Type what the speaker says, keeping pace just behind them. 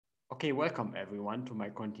Okay, welcome everyone to my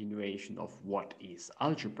continuation of what is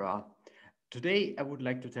algebra. Today I would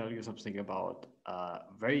like to tell you something about a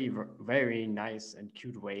very nice and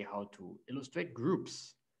cute way how to illustrate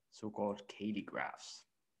groups, so-called Cayley graphs.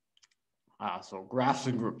 So graphs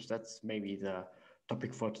and groups, that's maybe the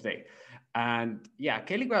topic for today. And yeah,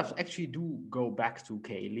 Cayley graphs actually do go back to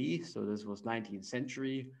Cayley. So this was 19th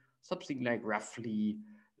century, something like roughly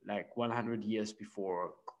like 100 years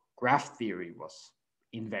before graph theory was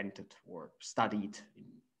invented or studied.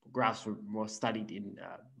 Graphs were more studied in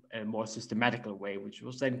a more systematical way, which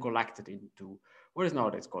was then collected into what is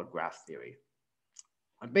nowadays called graph theory.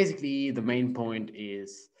 And basically, the main point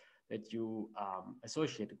is that you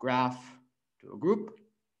associate a graph to a group,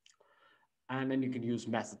 and then you can use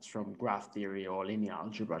methods from graph theory or linear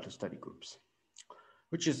algebra to study groups,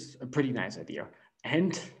 which is a pretty nice idea.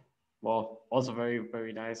 And well, also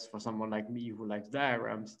very nice for someone like me who likes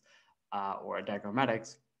diagrams or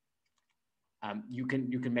diagrammatics. You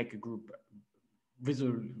can make a group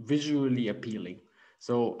visually appealing.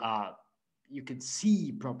 So you can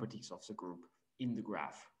see properties of the group in the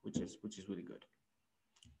graph, which is really good.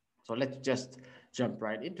 So let's just jump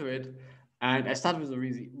right into it. And I start with a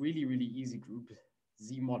really easy group,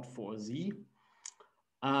 Z mod 4Z.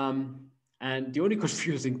 And the only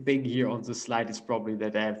confusing thing here on the slide is probably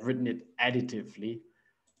that I have written it additively.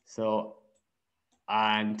 So,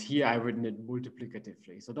 and here I've written it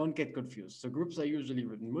multiplicatively. So don't get confused. So groups are usually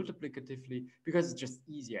written multiplicatively because it's just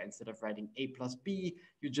easier. Instead of writing A plus B,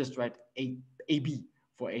 you just write AB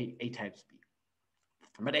for A times B.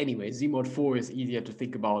 But anyway, Z mod 4 is easier to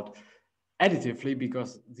think about additively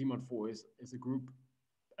because Z mod 4 is a group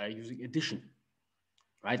using addition,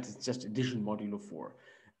 right? It's just addition modulo 4.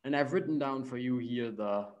 And I've written down for you here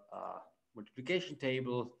the multiplication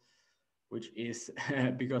table, which is,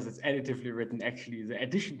 because it's additively written, actually the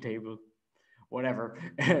addition table, whatever,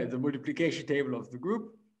 the multiplication table of the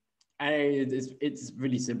group. And it's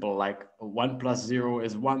really simple, like 1 plus 0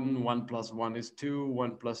 is 1, 1 plus 1 is 2,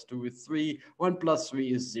 1 plus 2 is 3, 1 plus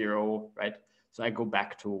 3 is 0, right? So I go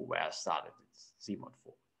back to where I started, it's Z mod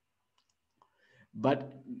 4. But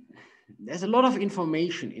there's a lot of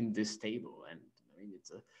information in this table, and I mean,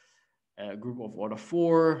 it's a group of order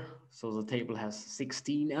 4, so the table has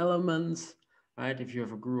 16 elements, right? If you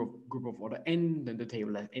have a group of order n, then the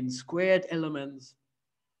table has n squared elements.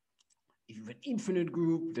 If you have an infinite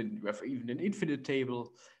group, then you have even an infinite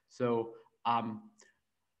table. So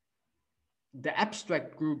the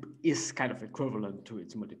abstract group is kind of equivalent to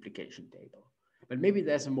its multiplication table. But maybe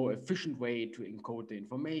there's a more efficient way to encode the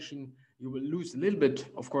information. You will lose a little bit,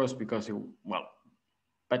 of course, because you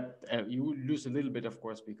lose a little bit, of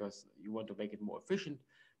course, because you want to make it more efficient.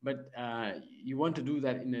 But you want to do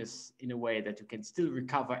that in a way that you can still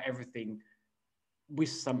recover everything with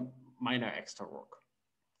some minor extra work.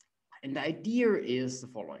 And the idea is the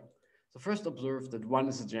following. So first observe that 1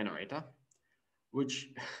 is a generator, which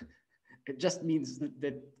it just means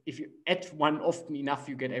that if you add 1 often enough,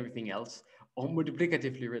 you get everything else. Or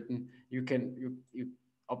multiplicatively written, you can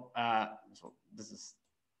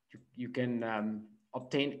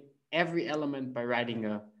obtain every element by writing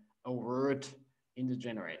a word in the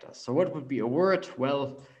generator. So what would be a word?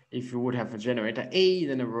 Well, if you would have a generator A,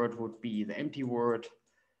 then a word would be the empty word.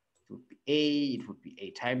 It would be A, it would be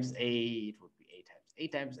A times A, it would be A times A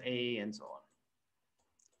times A, and so on.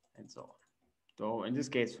 And so on. So in this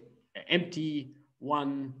case, empty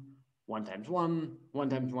 1, 1 times 1, 1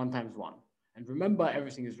 times 1 times 1. And remember,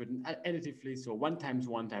 everything is written additively. So 1 times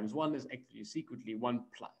 1 times 1 is actually secretly 1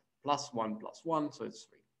 plus 1 plus 1. So it's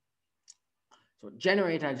 3. So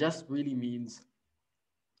generator just really means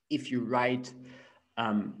if you write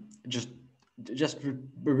just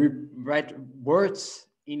write words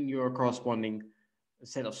in your corresponding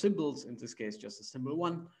set of symbols, in this case, just a symbol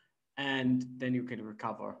 1, and then you can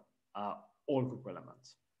recover all group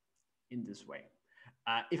elements in this way.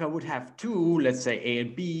 If I would have 2, let's say A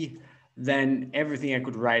and B, then everything I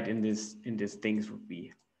could write in these things would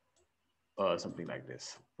be something like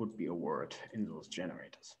this, would be a word in those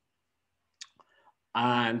generators.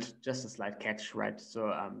 And just a slight catch, right?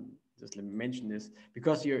 So just let me mention this,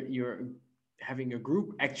 because you're having a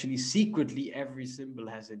group, actually secretly every symbol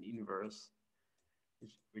has an inverse,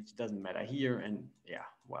 which doesn't matter here. And yeah,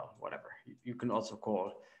 well, whatever. You can also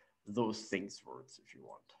call those things words if you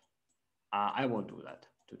want. I won't do that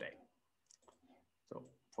today. So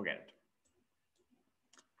forget it.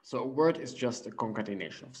 So a word is just a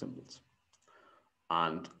concatenation of symbols.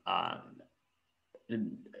 And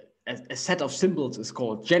a set of symbols is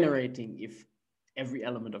called generating if every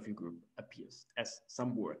element of your group appears as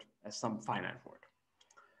some word, as some finite word.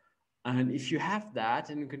 And if you have that,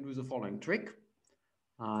 then you can do the following trick.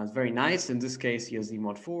 It's very nice. In this case, here's Z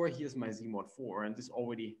mod 4. Here's my Z mod 4. And this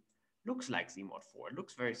already looks like Z mod 4. It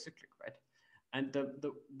looks very cyclic, right? And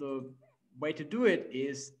the way to do it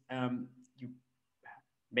is you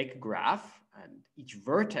make a graph, and each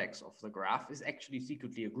vertex of the graph is actually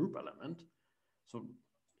secretly a group element. So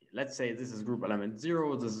let's say this is group element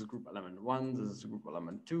 0, this is group element 1, this is group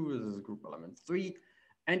element 2, this is group element 3.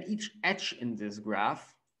 And each edge in this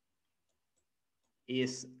graph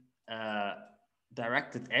is a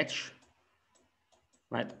directed edge,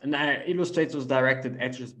 right? And I illustrate those directed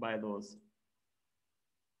edges by those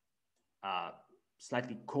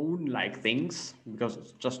slightly cone-like things, because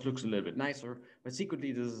it just looks a little bit nicer. But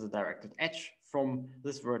secretly, this is a directed edge from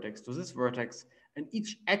this vertex to this vertex. And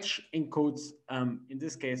each edge encodes, in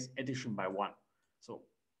this case, addition by 1. So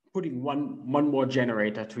putting one more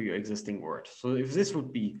generator to your existing word. So if this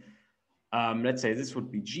would be, let's say this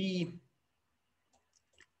would be G,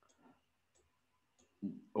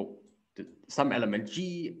 some element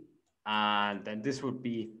G, and then this would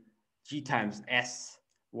be G times S,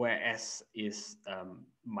 where S is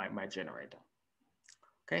my generator.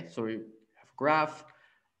 Okay, so you have a graph,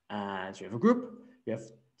 and so you have a group, you have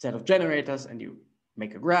a set of generators, and you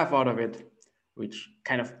make a graph out of it, which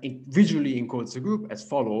kind of visually encodes the group as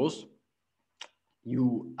follows.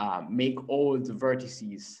 You make all the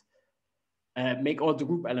vertices, make all the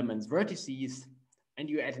group elements vertices, and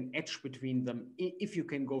you add an edge between them if you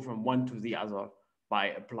can go from one to the other by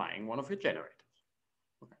applying one of your generators.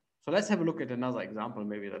 Okay. So let's have a look at another example.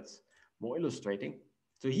 Maybe that's more illustrating.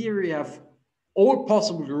 So here we have all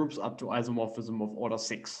possible groups up to isomorphism of order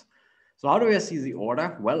 6. So how do I see the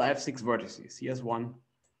order? Well, I have 6 vertices. Here's 1,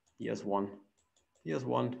 here's 1, here's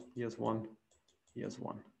 1, here's 1, here's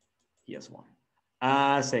 1, here's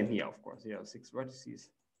 1. Same here, of course. Here are 6 vertices.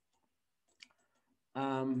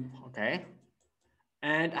 Okay.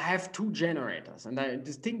 And I have 2 generators, and I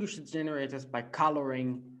distinguish the generators by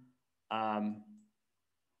coloring the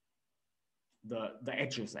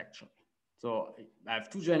edges, actually. So I have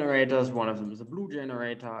 2 generators. One of them is a blue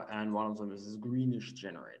generator, and one of them is this greenish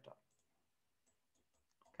generator.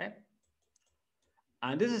 Okay.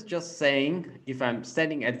 And this is just saying, if I'm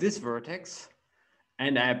standing at this vertex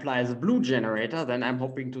and I apply the blue generator, then I'm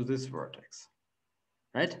hopping to this vertex,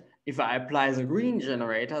 right? If I apply the green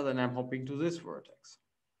generator, then I'm hopping to this vertex.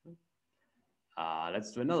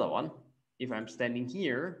 Let's do another one. If I'm standing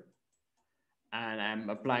here and I'm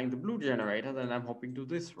applying the blue generator, then I'm hopping to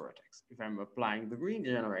this vertex. If I'm applying the green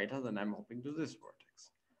generator, then I'm hopping to this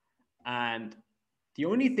vertex. And the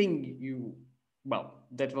only thing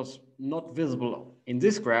that was not visible in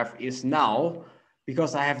this graph is now,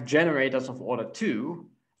 because I have generators of order 2,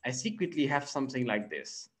 I secretly have something like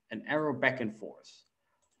this, an arrow back and forth,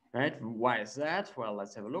 right? Why is that? Well,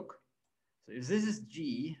 let's have a look. So if this is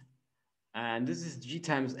G, and this is G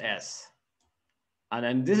times S, and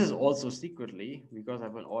then this is also secretly, because I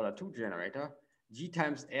have an order 2 generator, G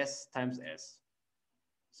times S times S.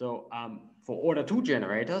 So for order 2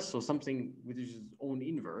 generators, so something which is its own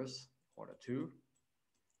inverse, order 2,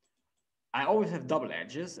 I always have double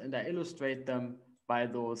edges, and I illustrate them by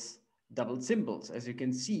those double symbols. As you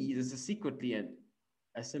can see, this is secretly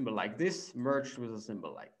a symbol like this merged with a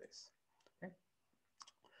symbol like this. Okay.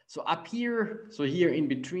 So up here, so here in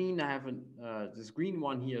between, I have this green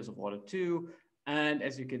one here is of order 2. And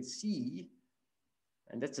as you can see,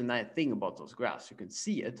 and that's a nice thing about those graphs, you can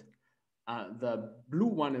see it, the blue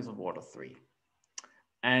one is of order 3.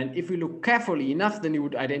 And if we look carefully enough, then you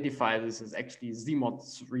would identify this as actually Z mod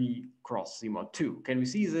 3 cross Z mod 2. Can we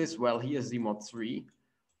see this? Well, here's Z mod 3.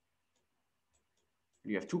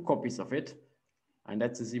 You have 2 copies of it, and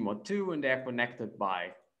that's a Z mod 2, and they're connected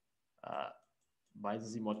by the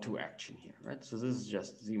Z mod 2 action here, right? So this is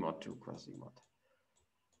just Z mod 2 cross Z mod,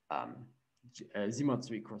 Z mod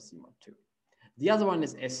 3 cross Z mod 2. The other one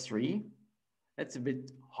is S3. That's a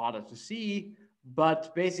bit harder to see,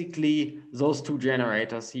 but basically those 2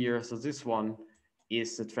 generators here. So this one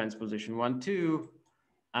is the transposition 1, 2,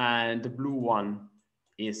 and the blue one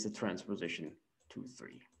is the transposition 2,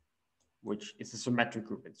 3, which is a symmetric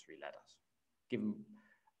group in 3 letters. Given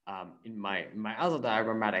in my other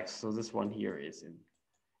diagrammatics, so this one here is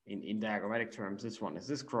in diagrammatic terms, this one is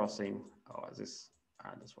this crossing, or this,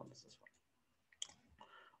 and this one is this one.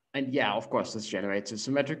 And yeah, of course, this generates a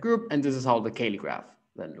symmetric group, and this is how the Cayley graph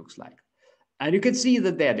then looks like. And you can see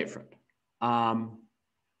that they're different. Note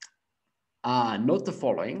the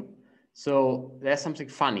following. So there's something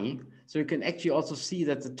funny. So you can actually also see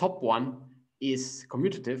that the top one is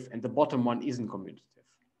commutative and the bottom one isn't commutative.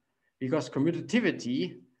 Because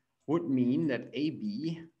commutativity would mean that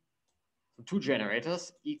AB, so 2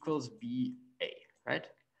 generators, equals BA, right?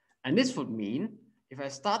 And this would mean if I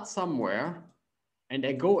start somewhere and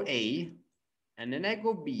I go A and then I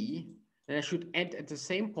go B, then I should end at the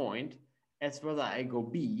same point as whether I go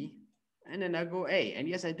B and then I go A. And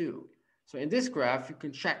yes, I do. So in this graph, you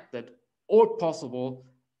can check that all possible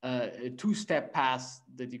two-step paths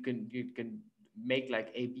that you can make, like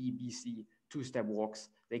A, B, B, C, two-step walks,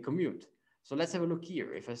 they commute. So let's have a look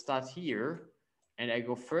here. If I start here and I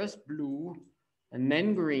go first blue and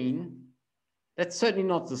then green, that's certainly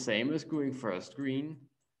not the same as going first green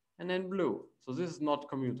and then blue. So this is not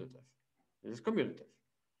commutative. This is commutative.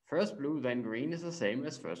 First blue, then green is the same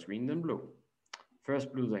as first green, then blue.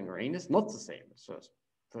 First blue, then green is not the same as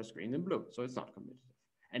first green, then blue. So it's not commutative.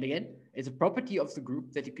 And again, it's a property of the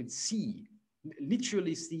group that you can see,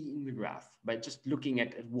 literally see in the graph by just looking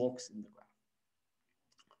at walks in the graph.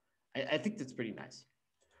 I think that's pretty nice.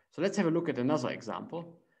 So let's have a look at another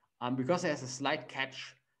example. Because there's a slight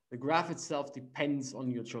catch, the graph itself depends on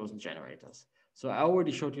your chosen generators. So I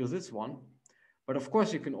already showed you this one, but of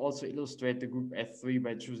course you can also illustrate the group S3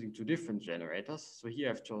 by choosing two different generators. So here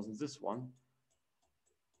I've chosen this one.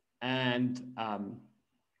 And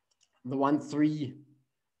the 1, 3,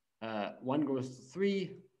 1 goes to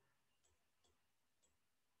 3,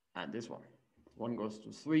 and this one. 1 goes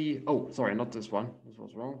to 3. Oh, sorry, not this one. This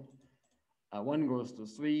was wrong. 1 goes to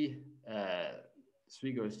 3,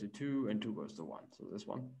 3 goes to 2, and 2 goes to 1. So this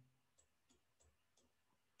one.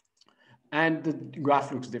 And the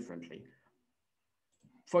graph looks differently.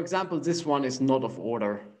 For example, this one is not of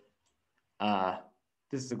order.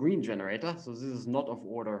 This is the green generator. So this is not of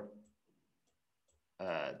order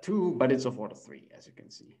 2, but it's of order 3, as you can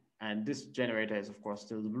see. And this generator is, of course,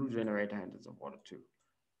 still the blue generator, and it's of order 2.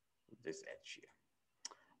 This edge here.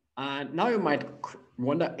 And now you might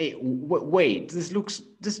wonder, hey, wait, this looks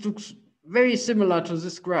very similar to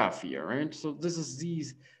this graph here, right? So this is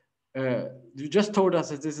these, you just told us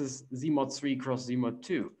that this is Z mod 3 cross Z mod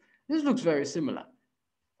 2. This looks very similar,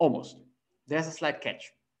 almost. There's a slight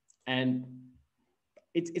catch. And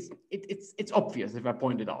it's obvious if I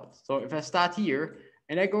point it out. So if I start here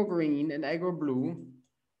and I go green and I go blue,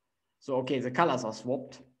 so okay, the colors are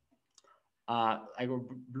swapped. I go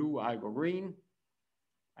blue, I go green,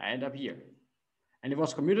 I end up here. And it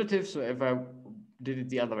was commutative, so if I did it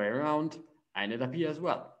the other way around, I ended up here as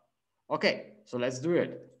well. Okay, so let's do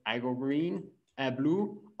it. I go green,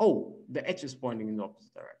 blue. Oh, the edge is pointing in the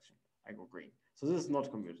opposite direction. I go green. So this is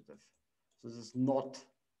not commutative. So this is not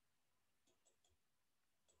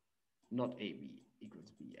AB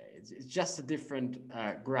equals BA. It's just a different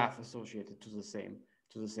graph associated to the same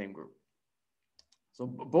group. So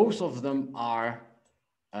both of them are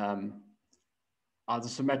the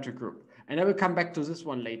symmetric group. And I will come back to this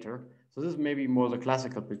one later. So this is maybe more the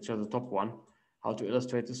classical picture, the top one, how to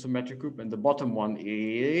illustrate the symmetric group. And the bottom one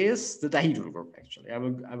is the dihedral group, actually. I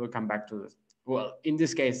will come back to this. Well, in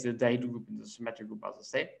this case, the dihedral group and the symmetric group are the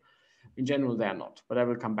same. In general, they are not. But I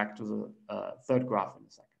will come back to the third graph in a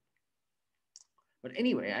second. But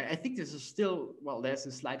anyway, I think this is still, well, there's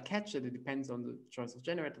a slight catch that it depends on the choice of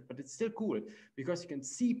generator, but it's still cool because you can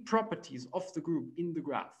see properties of the group in the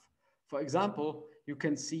graph. For example, you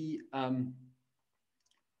can see whether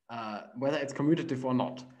it's commutative or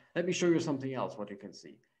not. Let me show you something else, what you can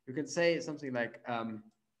see. You can say something like,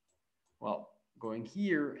 well, going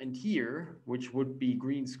here and here, which would be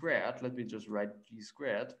green squared, let me just write G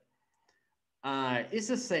squared, is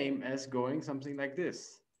the same as going something like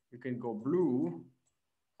this. You can go blue,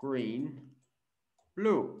 green,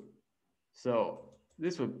 blue. So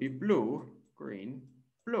this would be blue, green,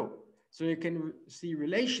 blue. So you can see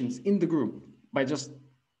relations in the group by just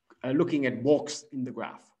looking at walks in the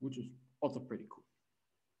graph, which is also pretty cool.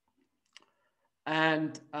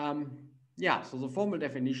 And yeah, so the formal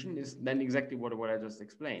definition is then exactly what I just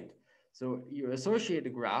explained. So you associate a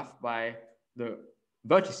graph by the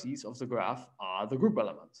vertices of the graph are the group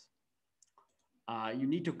elements. You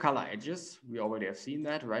need to color edges. We already have seen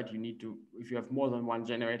that, right? You need to, if you have more than one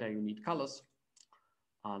generator, you need colors.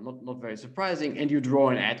 Not very surprising. And you draw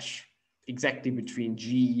an edge exactly between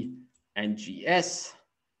G and GS.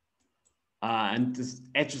 And this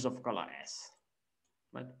edges of color S,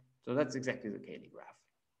 right? So that's exactly the Cayley graph.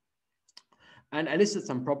 And I listed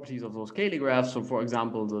some properties of those Cayley graphs. So for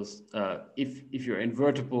example, this, if you're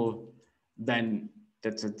invertible, then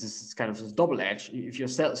this is kind of this double edge. If you're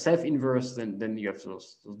self-inverse, then you have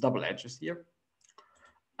those double edges here.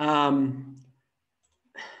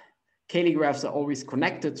 Cayley graphs are always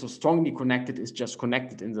connected. So strongly connected is just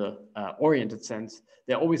connected in the oriented sense.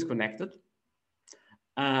 They're always connected.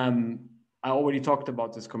 I already talked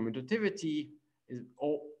about this commutativity.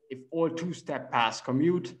 If all two-step paths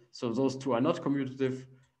commute, so those two are not commutative,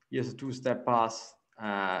 here's a two-step path,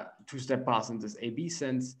 two-step pass in this AB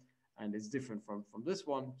sense, and it's different from this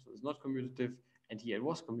one. So it's not commutative, and here it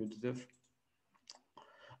was commutative.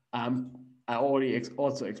 I already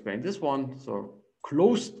also explained this one. So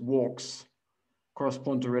closed walks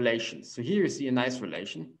correspond to relations. So here you see a nice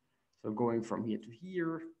relation. So going from here to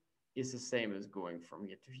here is the same as going from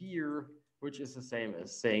here to here, which is the same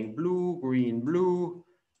as saying blue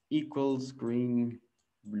equals green,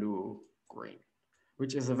 blue, green,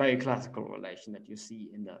 which is a very classical relation that you see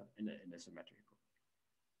in the symmetric group.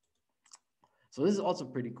 So this is also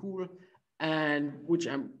pretty cool, and which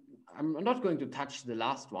I'm not going to touch the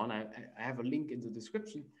last one. I have a link in the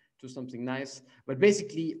description to something nice, but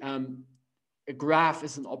basically a graph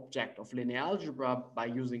is an object of linear algebra by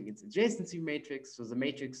using its adjacency matrix. So the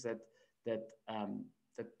matrix that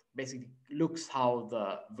basically looks how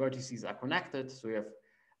the vertices are connected. So you have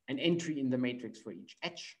an entry in the matrix for each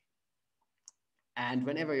edge. And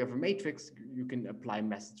whenever you have a matrix, you can apply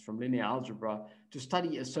methods from linear algebra to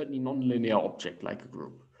study a certainly nonlinear object like a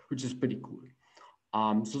group, which is pretty cool.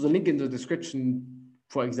 So the link in the description,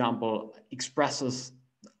 for example, expresses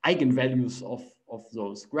eigenvalues of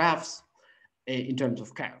those graphs in terms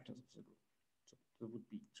of characters of the group. So that would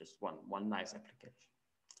be just one nice application.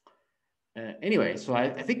 Anyway, so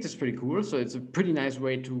I think this is pretty cool. So it's a pretty nice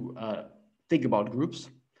way to think about groups,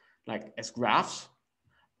 like as graphs.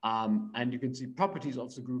 And you can see properties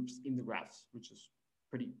of the groups in the graphs, which is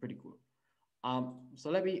pretty cool. So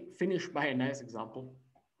let me finish by a nice example.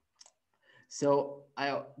 So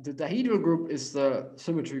the dihedral group is the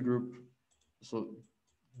symmetry group. So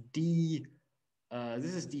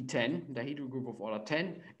this is D10, dihedral group of order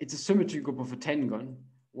 10. It's a symmetry group of a 10-gon.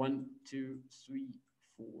 1, 2, 3,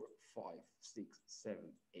 4, 5, 6, 7,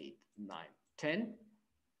 8, 9, 10.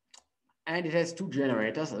 And it has two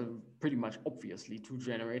generators, pretty much obviously two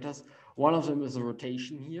generators. One of them is a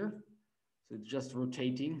rotation here. So it's just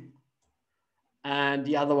rotating. And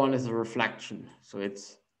the other one is a reflection. So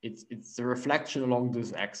it's the reflection along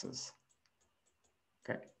this axis.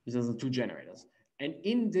 Okay, these are the two generators. And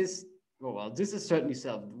in this, well, this is certainly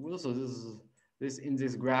self-dual. So this in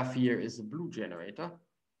this graph here is a blue generator.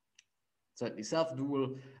 Certainly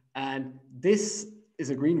self-dual. And this is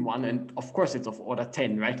a green one, and of course it's of order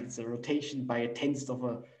 10, right? It's a rotation by a tenth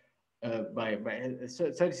of by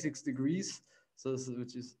 36 degrees, so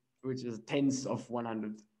which is a tenth of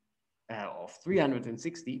 100 of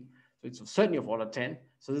 360. So it's certainly of order 10.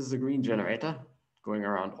 So this is a green generator going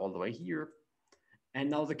around all the way here. And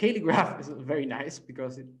now the Cayley graph is very nice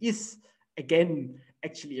because it is again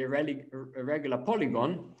actually a regular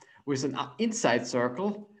polygon with an inside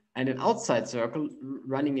circle and an outside circle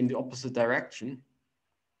running in the opposite direction.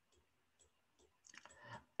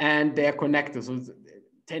 And they're connected, so it's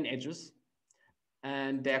 10 edges,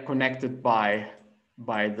 and they're connected by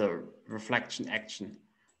the reflection action.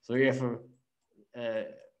 So you have a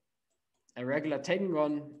regular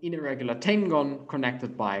 10-gon in a regular 10-gon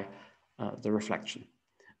connected by the reflection.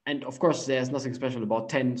 And of course, there's nothing special about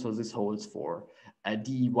 10, so this holds for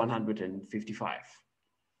D155.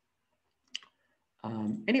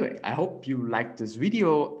 Anyway, I hope you liked this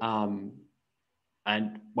video.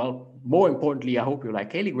 And well, more importantly, I hope you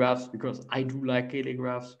like Cayley graphs, because I do like Cayley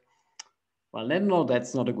graphs. Well, then no,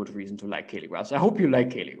 that's not a good reason to like Cayley graphs. I hope you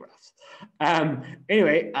like Cayley graphs.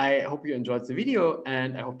 Anyway, I hope you enjoyed the video,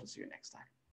 and I hope to see you next time.